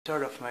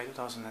3rd of May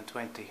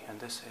 2020, and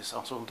this is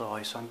Asunto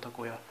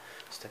Santakuja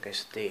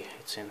staircase D.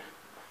 It's in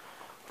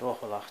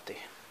Ruoholahti,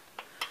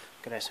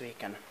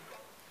 Gräsviken,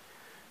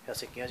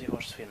 Helsinki,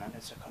 Helsingfors, Finland.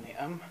 It's a KONE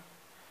M,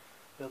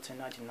 built in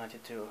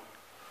 1992,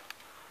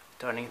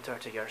 turning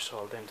 30 years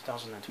old in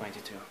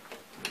 2022.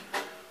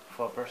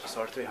 4 persons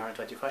or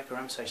 325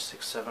 grams, age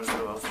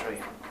 67203.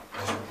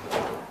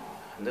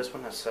 And this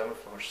one has 7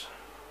 floors,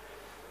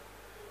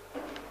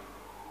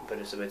 but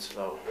it's a bit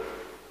slow.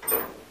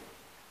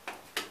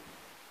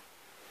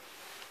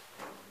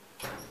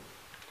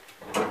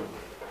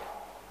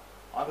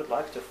 I would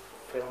like to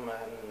film a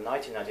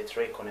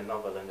 1993 KONE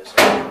Novel in this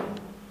area,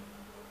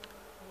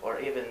 or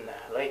even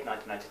late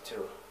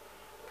 1992,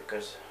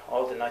 because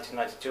all the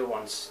 1992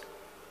 ones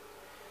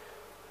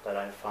that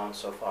I've found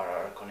so far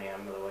are KONE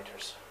M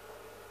elevators.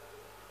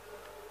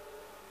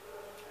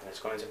 And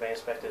it's going to be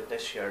inspected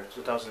this year,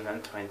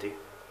 2020.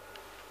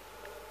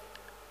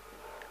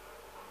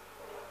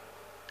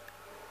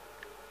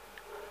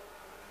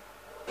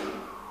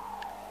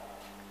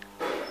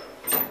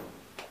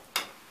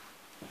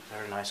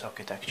 Very nice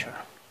architecture.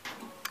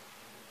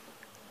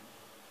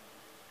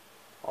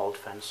 Old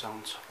fan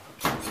sounds.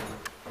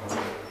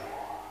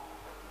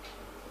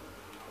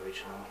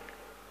 Original.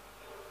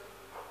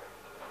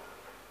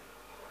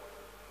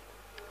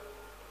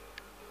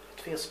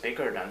 It feels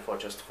bigger than for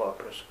just four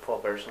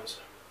persons.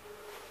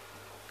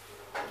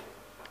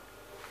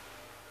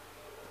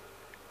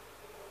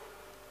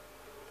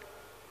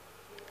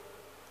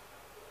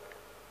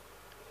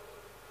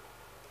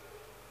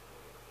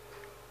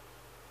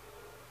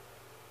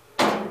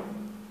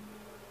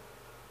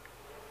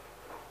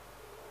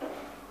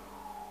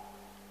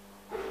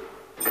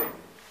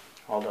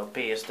 Although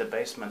P is the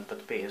basement,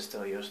 but P is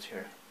still used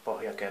here.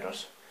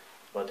 Pohjakerros,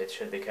 but it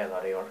should be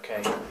Kellari or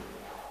K.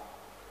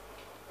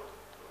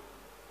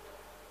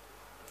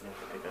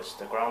 Because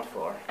the ground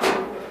floor,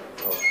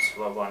 oh, it's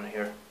the one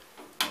here,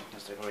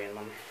 that's the green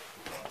one.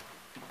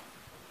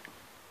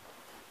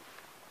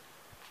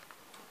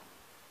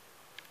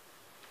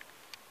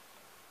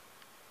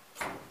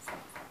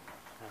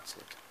 That's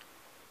it.